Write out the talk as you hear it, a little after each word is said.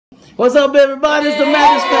What's up, everybody? It's the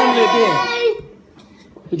Mathis family again.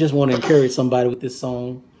 We just want to encourage somebody with this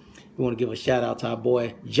song. We want to give a shout out to our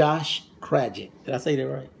boy Josh Cradgett. Did I say that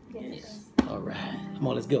right? Yes. All right. Come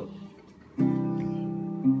on, let's go.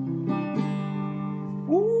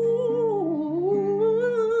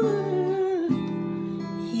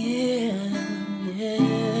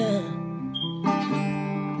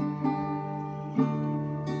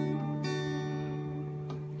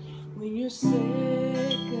 When your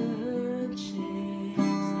second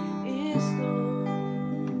chance is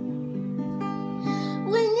gone,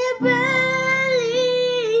 when you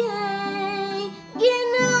barely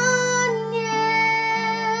hanging on,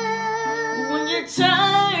 yeah, when you're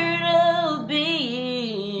tired of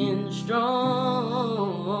being strong,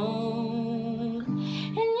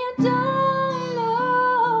 and you don't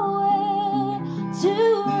know where to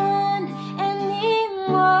run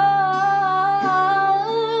anymore.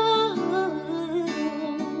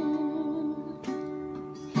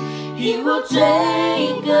 He will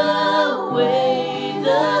take away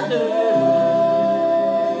the hurt,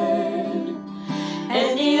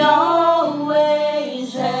 and He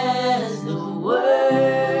always has the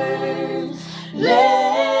words.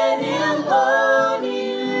 Let Him hold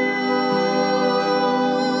you.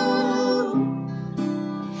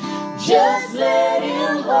 Just let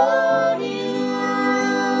Him hold you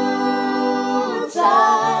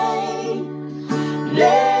tight.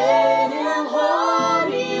 Let Him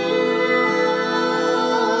hold you.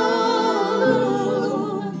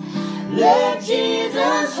 Let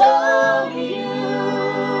Jesus hold you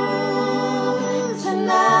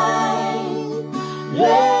tonight.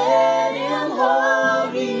 Let Him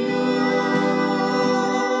hold you.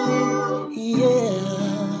 Yeah.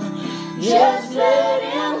 Just let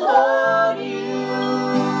Him hold you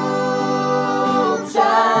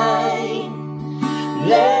tight.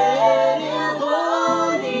 Let Him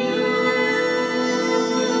hold you.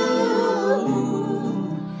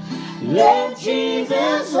 Let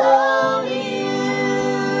Jesus hold you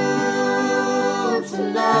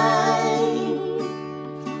tonight.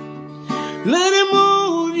 Let Him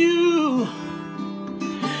hold you.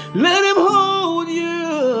 Let Him hold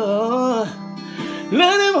you.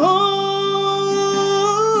 Let Him hold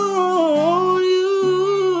you.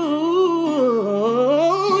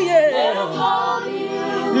 Yeah. Let Him hold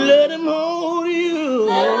you. Let Him hold you.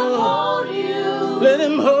 Let Him hold you. Let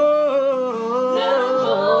Him hold. Let Him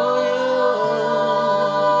hold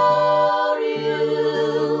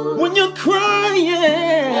you. When you're crying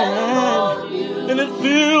and it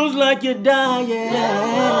feels like you're dying,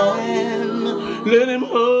 let Him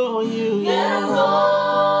hold you. Let Him hold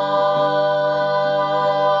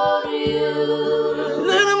you.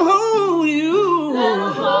 Let Him hold you. Let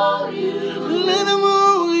Him hold you. Let Him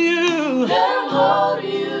hold you. Let Him hold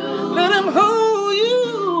you. Let Him hold you.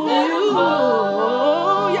 Let Him hold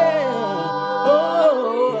Oh, yeah.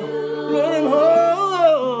 Oh, let Him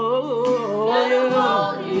hold. Let Him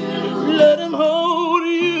hold you. Let Him hold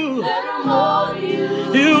you. Let Him hold you.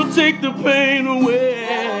 He'll take the pain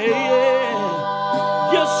away.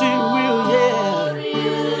 Yes, He will, yeah.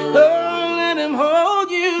 Oh, let Him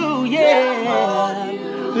hold you, yeah.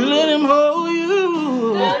 Let Him hold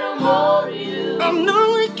you. Let Him hold you. I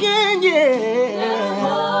know He can, yeah.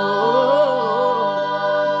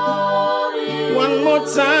 One more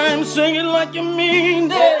time, sing it like you mean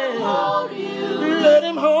that. Let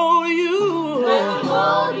Him hold you. Let Him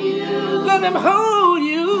hold you. Let Him hold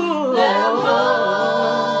you. Let Him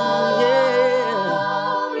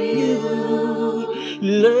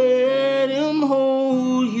Let Him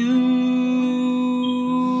hold you.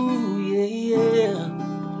 Yeah.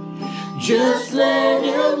 Just let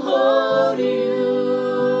Him hold you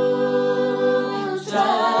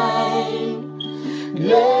tight.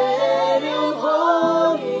 Let Him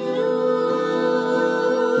hold you.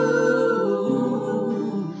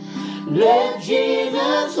 Let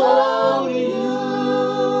Jesus hold you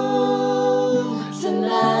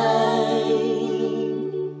tonight.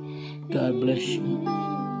 God bless you.